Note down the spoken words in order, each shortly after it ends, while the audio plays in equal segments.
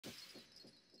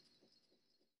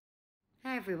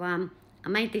Hey everyone, I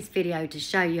made this video to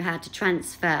show you how to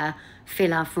transfer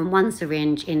filler from one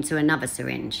syringe into another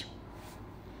syringe.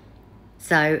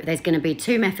 So there's going to be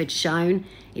two methods shown.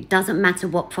 It doesn't matter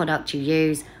what product you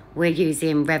use. We're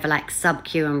using Revelax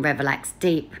Sub-Q and Revelax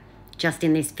Deep. Just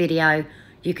in this video,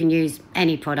 you can use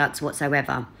any products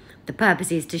whatsoever. The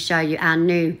purpose is to show you our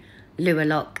new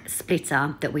Luer-Lock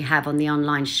splitter that we have on the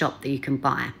online shop that you can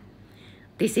buy.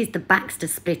 This is the Baxter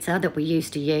splitter that we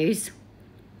used to use,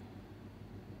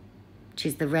 which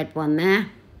is the red one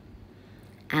there,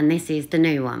 and this is the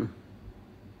new one.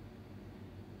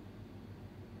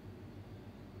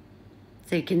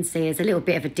 So you can see there's a little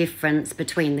bit of a difference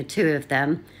between the two of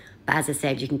them, but as I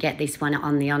said, you can get this one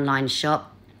on the online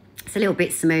shop. It's a little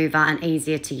bit smoother and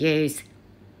easier to use.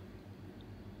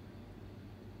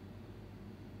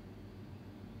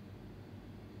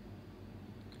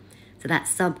 So that's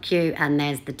Sub-Q and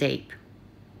there's the Deep.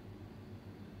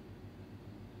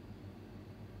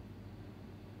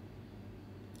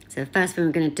 So the first thing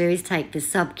we're going to do is take the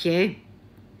Sub-Q,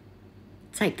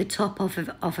 take the top off of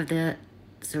the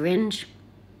syringe.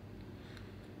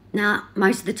 Now,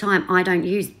 most of the time I don't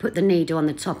put the needle on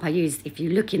the top. I use, if you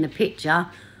look in the picture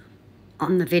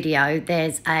on the video,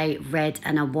 there's a red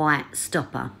and a white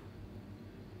stopper.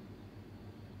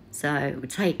 So we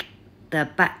take the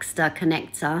Baxter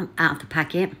connector out of the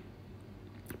packet,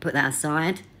 put that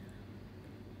aside.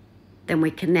 Then we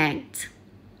connect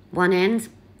one end.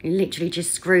 You literally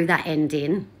just screw that end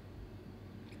in,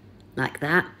 like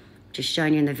that. Just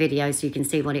showing you in the video so you can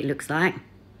see what it looks like.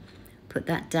 Put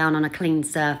that down on a clean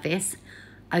surface.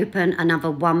 Open another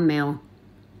 1mm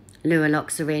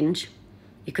Luer-Lock syringe.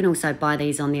 You can also buy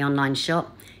these on the online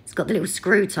shop. It's got the little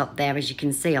screw top there, as you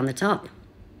can see on the top.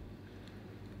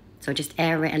 So just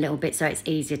air it a little bit so it's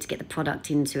easier to get the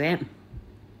product into it.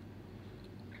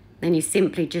 Then you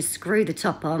simply just screw the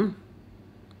top on,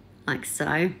 like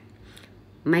so.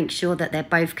 Make sure that they're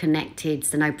both connected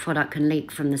so no product can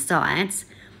leak from the sides.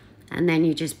 And then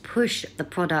you just push the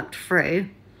product through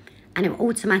and it will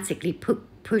automatically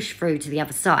push through to the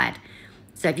other side.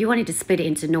 So if you wanted to split it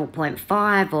into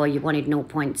 0.5 or you wanted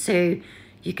 0.2,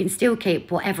 you can still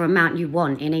keep whatever amount you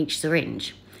want in each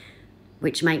syringe,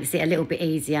 which makes it a little bit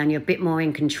easier and you're a bit more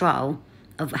in control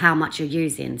of how much you're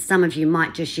using. Some of you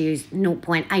might just use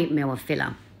 0.8mm of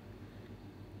filler.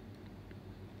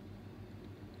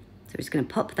 So we're just going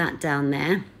to pop that down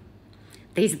there.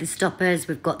 These are the stoppers.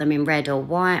 We've got them in red or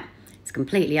white. It's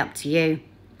completely up to you.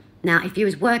 Now, if you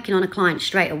was working on a client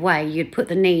straight away, you'd put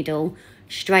the needle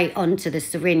straight onto the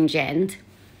syringe end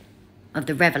of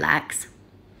the Revelax,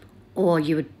 or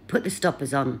you would put the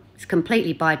stoppers on. It's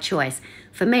completely by choice.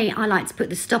 For me, I like to put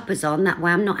the stoppers on. That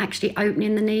way I'm not actually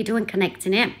opening the needle and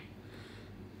connecting it.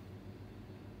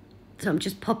 So I'm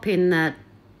just popping the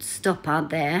stopper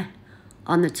there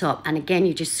on the top, and again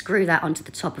you just screw that onto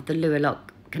the top of the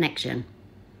Luer-Lock connection.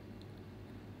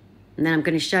 And then I'm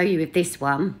going to show you with this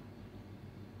one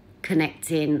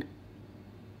connecting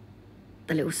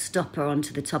the little stopper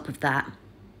onto the top of that.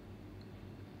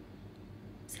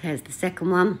 So here's the second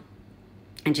one,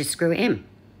 and just screw it in.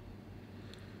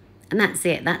 And that's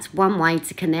it. That's one way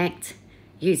to connect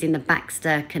using the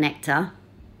Baxter connector.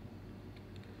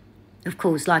 Of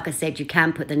course, like I said, you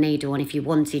can put the needle on if you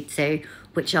wanted to,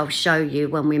 which I'll show you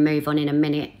when we move on in a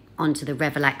minute onto the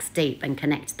Revelax Deep and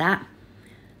connect that.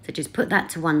 So just put that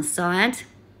to one side.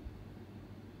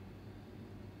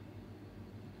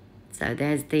 So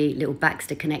there's the little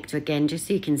Baxter connector again, just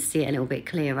so you can see it a little bit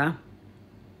clearer.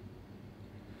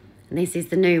 And this is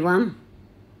the new one.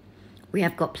 We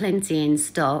have got plenty in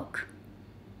stock.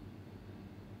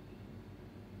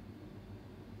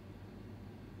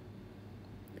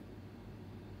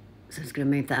 So I'm just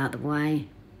going to move that out of the way.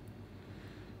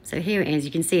 So here it is.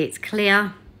 You can see it's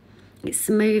clear. It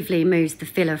smoothly moves the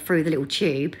filler through the little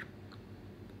tube.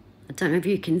 I don't know if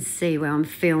you can see where I'm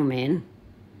filming.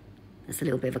 That's a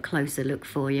little bit of a closer look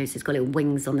for you. So it's got little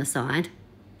wings on the side.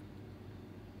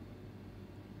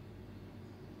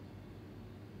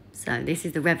 So this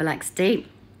is the Revelax Deep.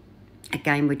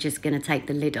 Again, we're just going to take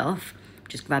the lid off.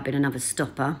 Just grabbing another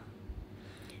stopper.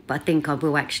 But I think I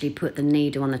will actually put the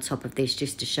needle on the top of this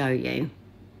just to show you.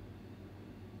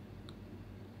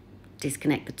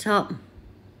 Disconnect the top.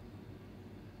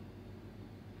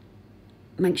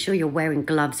 Make sure you're wearing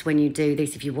gloves when you do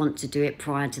this if you want to do it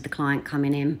prior to the client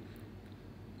coming in.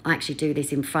 I actually do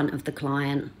this in front of the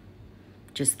client,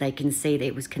 just so they can see that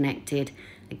it was connected.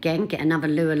 Again, get another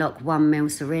Luer-Lock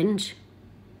 1mm syringe.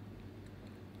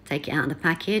 Take it out of the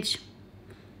package.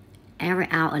 Air it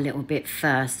out a little bit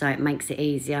first so it makes it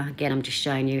easier. Again, I'm just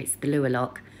showing you it's the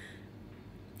Luer-Lock.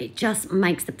 It just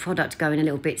makes the product go in a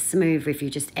little bit smoother if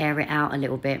you just air it out a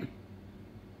little bit.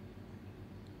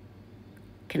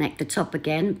 Connect the top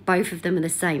again. Both of them are the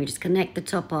same. You just connect the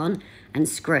top on and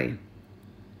screw.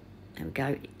 There we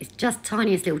go. It's just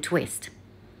tiniest little twist.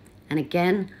 And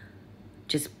again,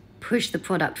 just push the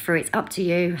product through. It's up to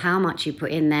you how much you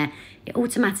put in there. It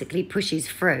automatically pushes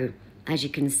through. As you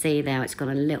can see there, it's gone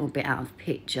a little bit out of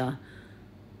picture.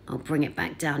 I'll bring it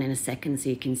back down in a second so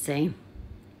you can see.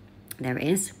 There it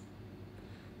is.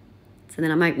 So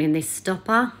then I'm opening this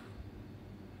stopper.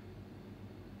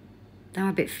 They're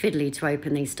a bit fiddly to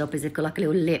open these stoppers. They've got like a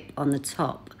little lip on the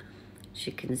top, as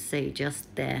you can see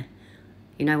just there.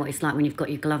 You know what it's like when you've got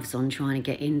your gloves on trying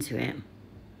to get into it.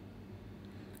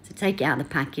 So take it out of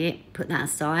the packet, put that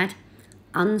aside,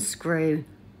 unscrew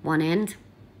one end,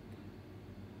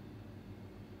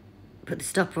 put the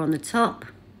stopper on the top.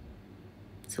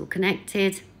 It's all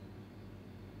connected.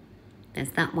 There's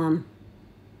that one.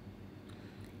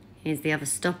 Here's the other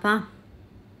stopper,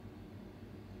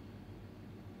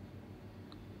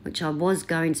 which I was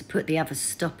going to put the other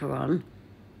stopper on,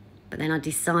 but then I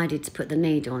decided to put the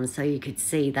needle on so you could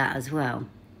see that as well.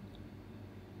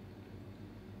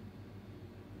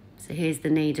 So here's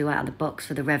the needle out of the box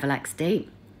for the Revelax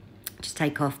Deep. Just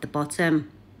take off the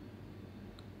bottom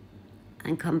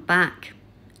and come back,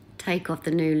 take off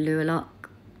the new lure lock.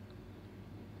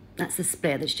 That's the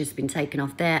split that's just been taken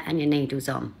off there, and your needle's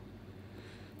on.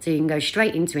 So you can go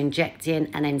straight into injecting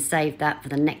and then save that for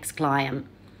the next client.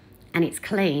 And it's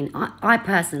clean. I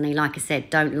personally, like I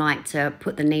said, don't like to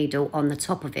put the needle on the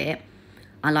top of it.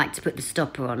 I like to put the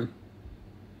stopper on.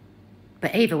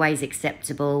 But either way is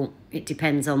acceptable. It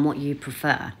depends on what you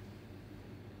prefer.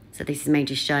 So this is me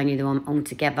just showing you them all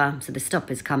together. So the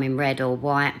stoppers come in red or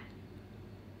white.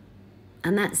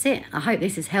 And that's it. I hope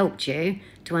this has helped you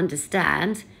to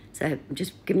understand. So I'm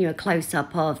just giving you a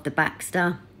close-up of the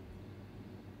Baxter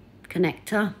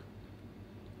connector,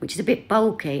 which is a bit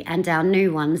bulky, and our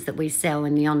new ones that we sell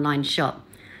in the online shop.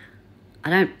 I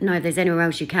don't know if there's anywhere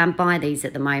else you can buy these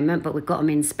at the moment, but we've got them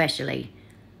in specially.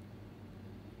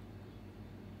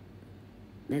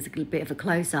 There's a bit of a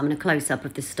close-up and a close-up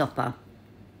of the stopper.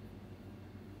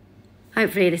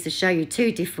 Hopefully this will show you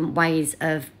two different ways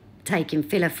of taking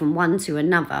filler from one to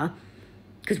another,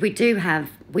 because we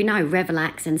know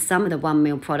Revelax and some of the 1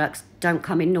 ml products don't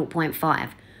come in 0.5.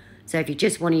 So if you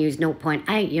just want to use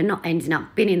 0.8, you're not ending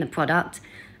up binning the product,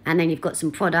 and then you've got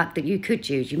some product that you could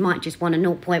use. You might just want a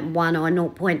 0.1 or a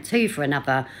 0.2 for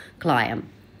another client.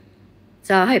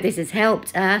 So I hope this has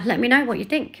helped. Let me know what you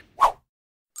think.